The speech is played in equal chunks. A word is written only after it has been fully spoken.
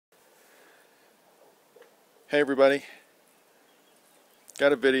Hey everybody,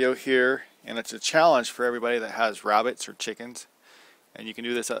 got a video here, and it's a challenge for everybody that has rabbits or chickens, and you can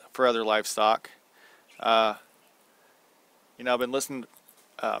do this for other livestock. I've been listening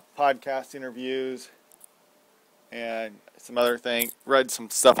to podcast interviews and some other thing, read some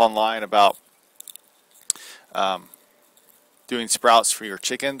stuff online about doing sprouts for your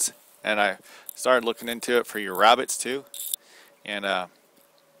chickens, and I started looking into it for your rabbits too. And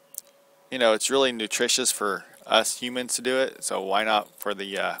it's really nutritious for us humans to do it, so why not for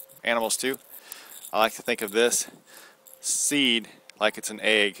the animals too? I like to think of this seed like it's an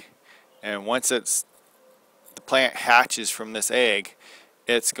egg, and once the plant hatches from this egg,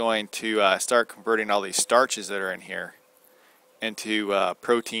 it's going to start converting all these starches that are in here into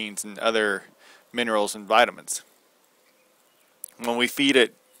proteins and other minerals and vitamins. When we feed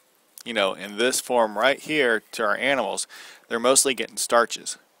it, in this form right here to our animals, they're mostly getting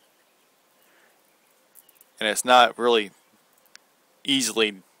starches. And it's not really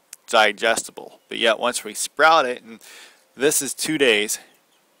easily digestible. But yet once we sprout it, and this is 2 days,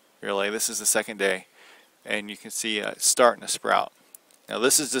 really, this is the second day, and you can see it's starting to sprout. Now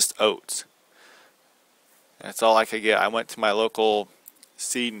this is just oats. That's all I could get. I went to my local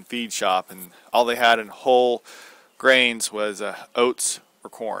seed and feed shop, and all they had in whole grains was oats or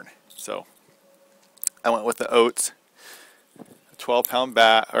corn. So I went with the oats. A 12-pound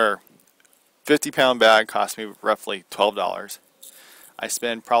bag, or 50-pound bag, cost me roughly $12. I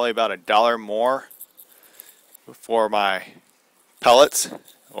spend probably about $1 more for my pellets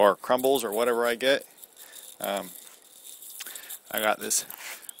or crumbles or whatever I get. I got this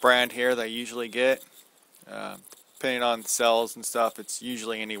brand here that I usually get. Depending on sales and stuff, it's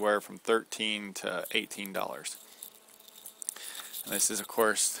usually anywhere from $13 to $18. And this is, of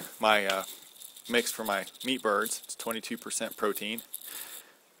course, my mix for my meat birds. It's 22% protein,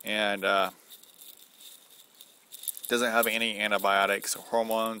 and doesn't have any antibiotics or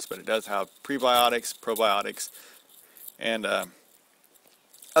hormones, but it does have prebiotics, probiotics, and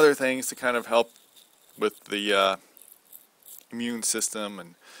other things to kind of help with the immune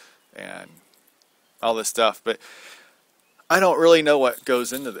system and all this stuff. But I don't really know what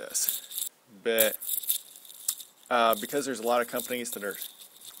goes into this, but because there's a lot of companies that are,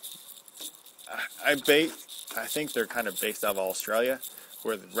 I think they're kind of based out of Australia,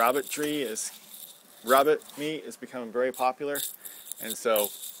 where the rabbit meat is becoming very popular, and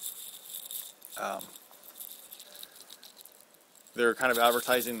so they're kind of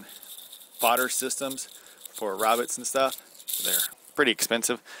advertising fodder systems for rabbits and stuff. They're pretty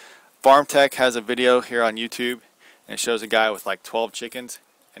expensive. Farm Tech has a video here on YouTube, and it shows a guy with like 12 chickens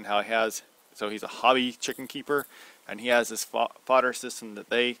and how he's a hobby chicken keeper, and he has this fodder system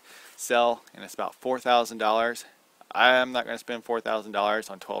that they sell, and it's about $4,000. I'm not going to spend $4,000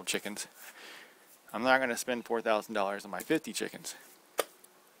 on 12 chickens. I'm not going to spend $4,000 on my 50 chickens.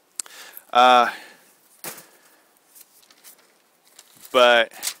 But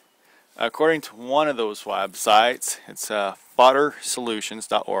according to one of those websites, it's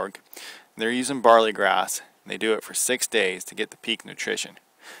foddersolutions.org. They're using barley grass. And they do it for 6 days to get the peak nutrition.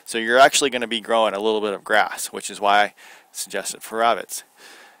 So you're actually going to be growing a little bit of grass, which is why I suggest it for rabbits.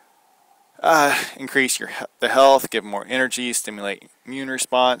 Increase the health, give more energy, stimulate immune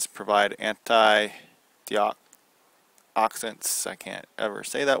response, provide antioxidants. I can't ever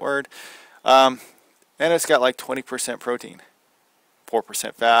say that word. And it's got like 20% protein,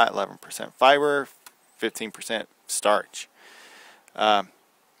 4% fat, 11% fiber, 15% starch. And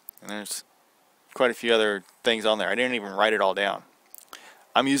there's quite a few other things on there. I didn't even write it all down.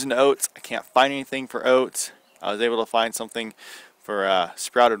 I'm using the oats. I can't find anything for oats. I was able to find something for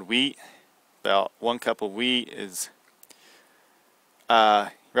sprouted wheat. About 1 cup of wheat is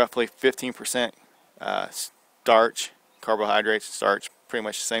roughly 15% starch, carbohydrates, starch, pretty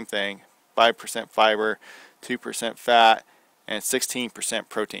much the same thing. 5% fiber, 2% fat, and 16%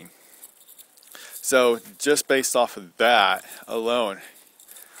 protein. So just based off of that alone,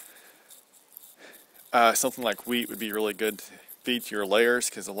 something like wheat would be really good to feed to your layers,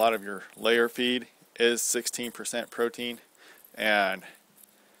 because a lot of your layer feed is 16% protein, and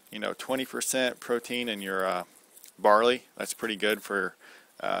 20% protein in your barley. That's pretty good for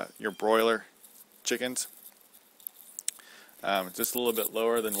your broiler chickens. Just a little bit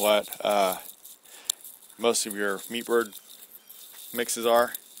lower than what most of your meat bird mixes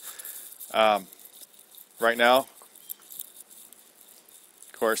are. Right now,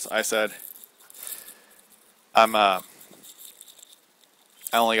 of course, I said I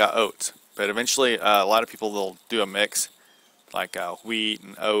only got oats, but eventually a lot of people will do a mix, like wheat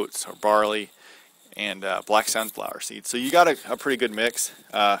and oats or barley and black sunflower seeds. So you got a pretty good mix.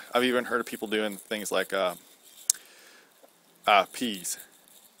 I've even heard of people doing things like peas,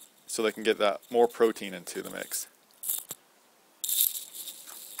 so they can get that more protein into the mix.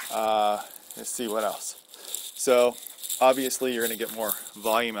 Let's see what else. So obviously you're going to get more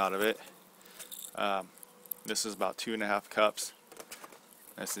volume out of it. This is about 2.5 cups.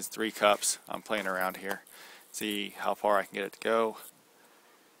 This is 3 cups. I'm playing around here. See how far I can get it to go.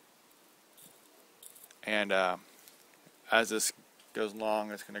 And as this goes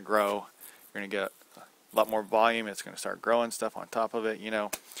along, it's going to grow. You're going to get a lot more volume. It's going to start growing stuff on top of it, you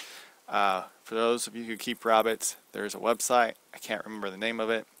know. For those of you who keep rabbits, there's a website. I can't remember the name of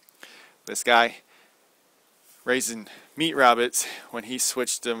it. This guy raising meat rabbits, when he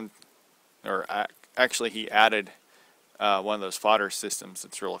switched them, or actually he added one of those fodder systems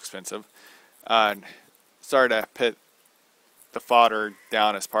that's real expensive, and started to put the fodder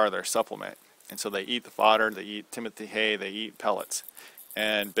down as part of their supplement. And so they eat the fodder, they eat Timothy hay, they eat pellets.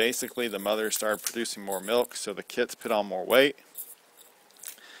 And basically the mothers started producing more milk, so the kits put on more weight.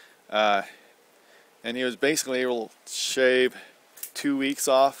 And he was basically able to shave 2 weeks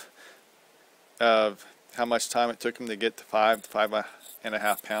off of how much time it took him to get to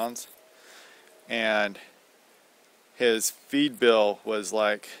 5.5 pounds. And his feed bill was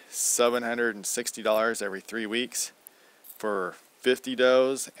like $760 every 3 weeks for 50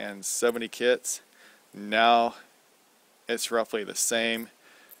 does and 70 kits. Now it's roughly the same,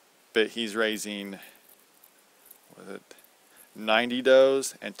 but he's raising, what is it, 90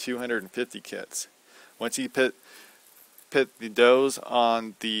 does and 250 kits. Once he put the does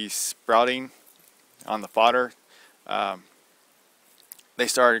on the sprouting, on the fodder, they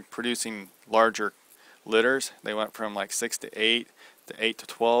started producing larger litters. They went from like 6 to 8 to 8 to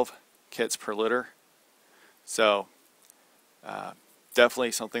 12 kits per litter. So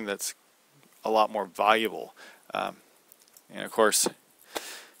definitely something that's a lot more valuable. And of course,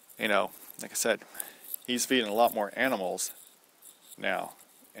 you know, like I said, he's feeding a lot more animals now,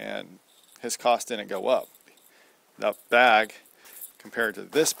 and his cost didn't go up. That bag, compared to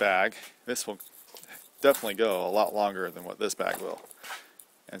this bag, this will definitely go a lot longer than what this bag will.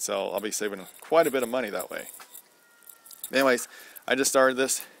 And so I'll be saving quite a bit of money that way. Anyways, I just started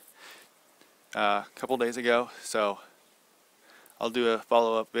this a couple days ago, so I'll do a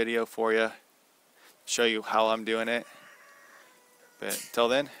follow-up video for you, show you how I'm doing it. But until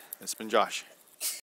then, it's been Josh.